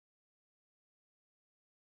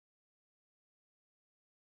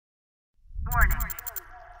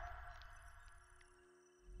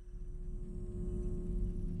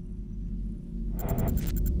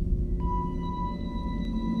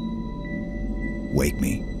Wake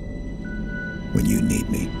me when you need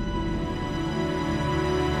me.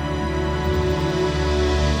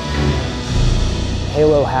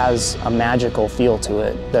 Halo has a magical feel to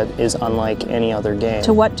it that is unlike any other game.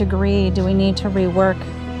 To what degree do we need to rework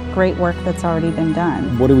great work that's already been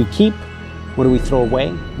done? What do we keep? What do we throw away?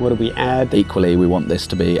 What do we add? Equally, we want this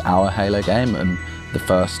to be our Halo game and the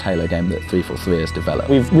first Halo game that 343 has developed.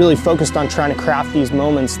 We've really focused on trying to craft these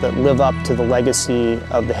moments that live up to the legacy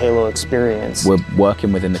of the Halo experience. We're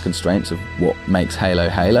working within the constraints of what makes Halo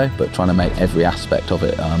Halo, but trying to make every aspect of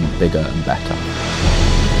it bigger and better.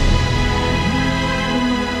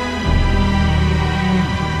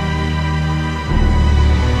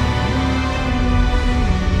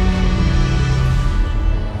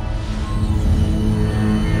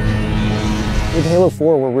 With Halo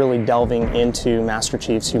 4, we're really delving into Master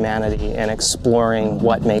Chief's humanity and exploring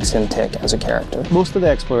what makes him tick as a character. Most of the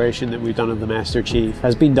exploration that we've done of the Master Chief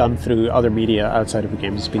has been done through other media outside of the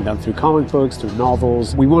game. It's been done through comic books, through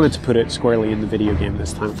novels. We wanted to put it squarely in the video game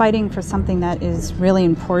this time. Fighting for something that is really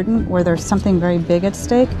important, where there's something very big at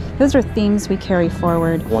stake, those are themes we carry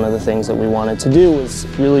forward. One of the things that we wanted to do was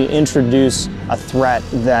really introduce a threat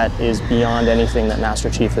that is beyond anything that Master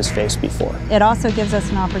Chief has faced before. It also gives us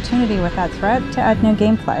an opportunity with that threat to add new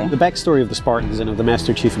gameplay. The backstory of the Spartans and of the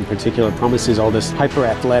Master Chief in particular promises all this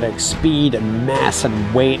hyper-athletic speed and mass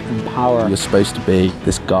and weight and power. You're supposed to be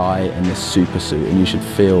this guy in this super suit and you should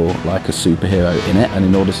feel like a superhero in it, and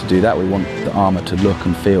in order to do that we want the armor to look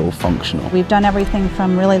and feel functional. We've done everything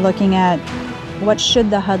from really looking at what should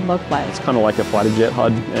the HUD look like. It's kind of like a fighter jet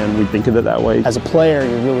HUD, and we think of it that way. As a player,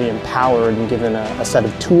 you're really empowered and given a set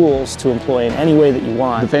of tools to employ in any way that you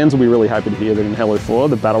want. The fans will be really happy to hear that in Halo 4,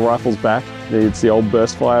 the battle rifle's back. It's the old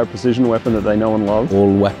burst fire precision weapon that they know and love.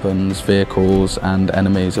 All weapons, vehicles, and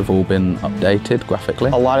enemies have all been updated graphically.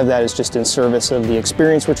 A lot of that is just in service of the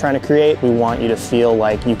experience we're trying to create. We want you to feel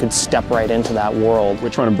like you could step right into that world. We're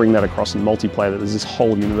trying to bring that across in multiplayer, that there's this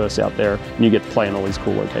whole universe out there, and you get to play in all these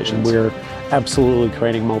cool locations. We're absolutely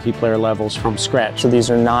creating multiplayer levels from scratch. So these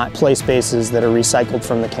are not play spaces that are recycled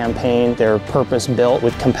from the campaign. They're purpose-built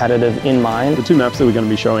with competitive in mind. The two maps that we're going to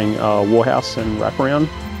be showing are Warhouse and Wraparound.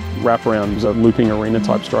 Wraparound is a looping arena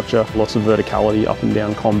type structure, lots of verticality, up and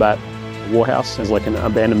down combat. Warhouse is like an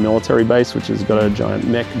abandoned military base which has got a giant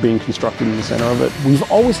mech being constructed in the center of it.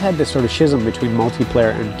 We've always had this sort of schism between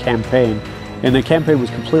multiplayer and campaign. And the campaign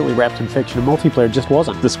was completely wrapped in fiction, and multiplayer just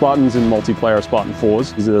wasn't. The Spartans in multiplayer are Spartan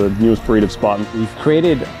 4s. These are the newest breed of Spartan. We've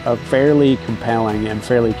created a fairly compelling and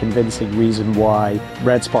fairly convincing reason why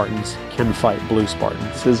Red Spartans can fight Blue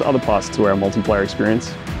Spartans. There's other parts to our multiplayer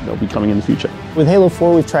experience. They'll be coming in the future. With Halo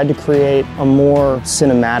 4, we've tried to create a more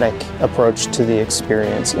cinematic approach to the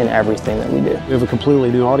experience in everything that we do. We have a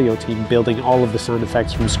completely new audio team building all of the sound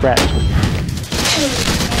effects from scratch.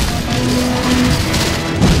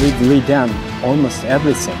 We've redone almost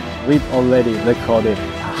everything. We've already recorded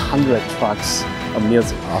 100 tracks of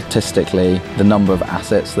music. Artistically, the number of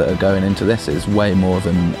assets that are going into this is way more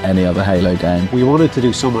than any other Halo game. We wanted to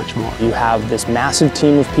do so much more. You have this massive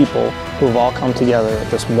team of people who have all come together at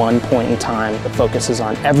this one point in time that focuses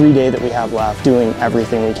on every day that we have left, doing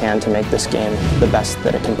everything we can to make this game the best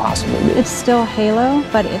that it can possibly be. It's still Halo,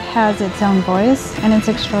 but it has its own voice, and it's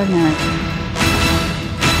extraordinary.